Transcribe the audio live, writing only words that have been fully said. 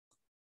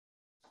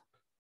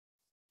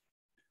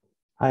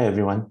Hi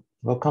everyone,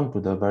 welcome to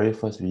the very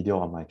first video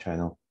on my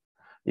channel.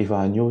 If you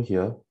are new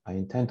here, I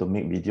intend to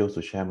make videos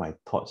to share my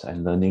thoughts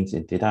and learnings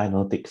in data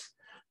analytics,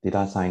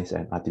 data science,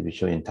 and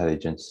artificial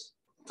intelligence.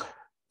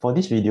 For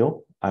this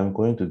video, I'm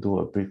going to do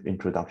a brief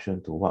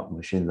introduction to what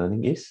machine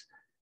learning is,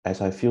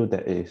 as I feel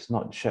that it is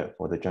not shared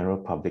for the general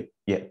public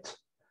yet.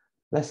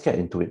 Let's get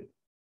into it.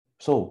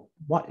 So,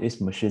 what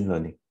is machine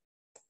learning?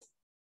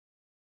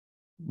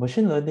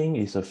 Machine learning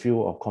is a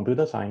field of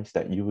computer science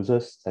that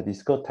uses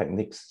statistical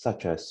techniques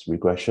such as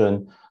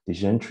regression,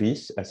 decision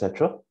trees,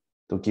 etc.,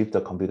 to give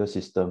the computer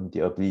system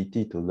the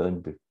ability to learn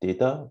with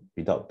data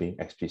without being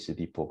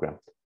explicitly programmed.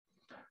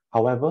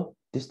 However,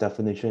 this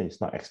definition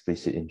is not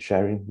explicit in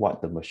sharing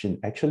what the machine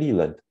actually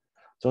learned.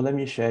 So let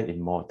me share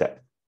in more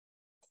depth.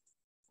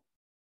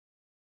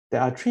 There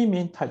are three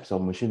main types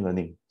of machine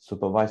learning: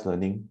 supervised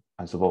learning,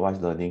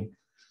 unsupervised learning,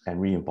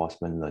 and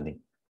reinforcement learning.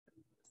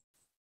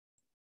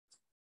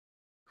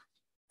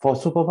 For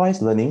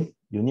supervised learning,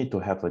 you need to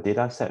have a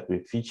data set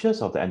with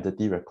features of the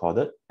entity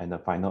recorded and the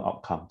final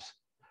outcomes.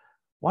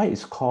 Why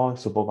it's called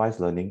supervised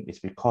learning is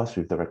because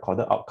with the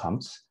recorded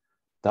outcomes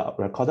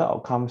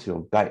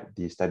will guide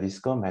the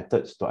statistical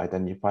methods to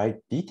identify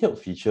detailed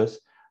features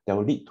that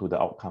will lead to the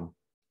outcome.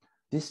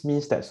 This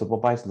means that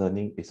supervised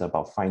learning is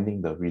about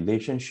finding the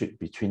relationship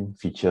between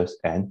features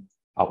and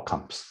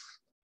outcomes.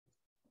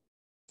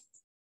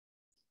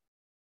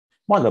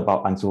 What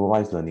about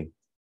unsupervised learning?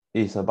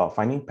 It is about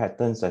finding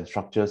patterns and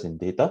structures in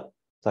data,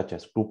 such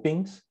as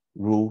groupings,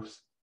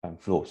 rules, and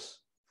flows.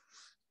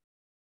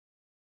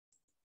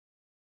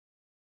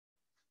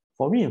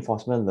 For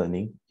reinforcement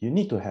learning, you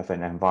need to have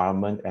an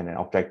environment and an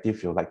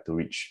objective you'd like to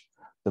reach.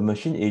 The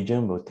machine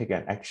agent will take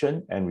an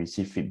action and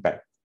receive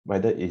feedback,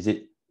 whether is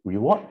it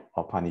reward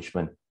or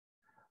punishment.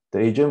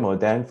 The agent will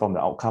then, from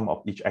the outcome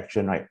of each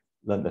action,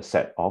 learn a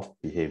set of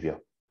behavior.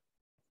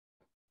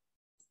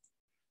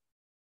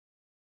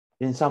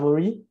 In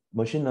summary,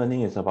 machine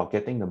learning is about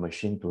getting the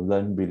machine to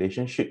learn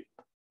relationship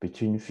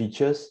between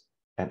features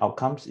and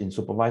outcomes in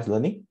supervised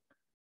learning,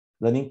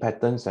 learning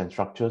patterns and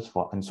structures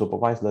for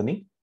unsupervised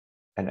learning,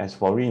 and as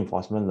for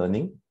reinforcement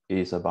learning, it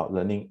is about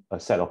learning a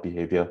set of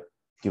behavior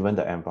given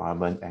the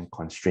environment and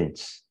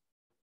constraints.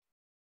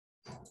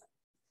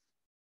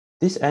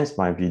 This ends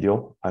my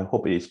video. I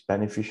hope it is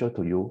beneficial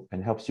to you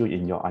and helps you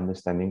in your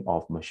understanding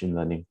of machine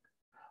learning.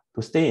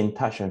 To stay in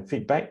touch and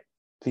feedback,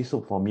 please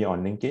look for me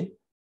on LinkedIn.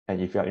 And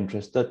if you are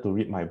interested to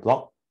read my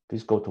blog,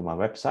 please go to my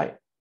website.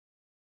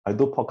 I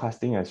do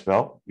podcasting as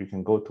well. You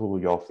can go to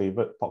your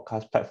favorite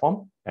podcast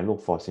platform and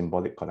look for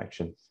Symbolic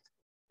Connection.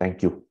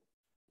 Thank you.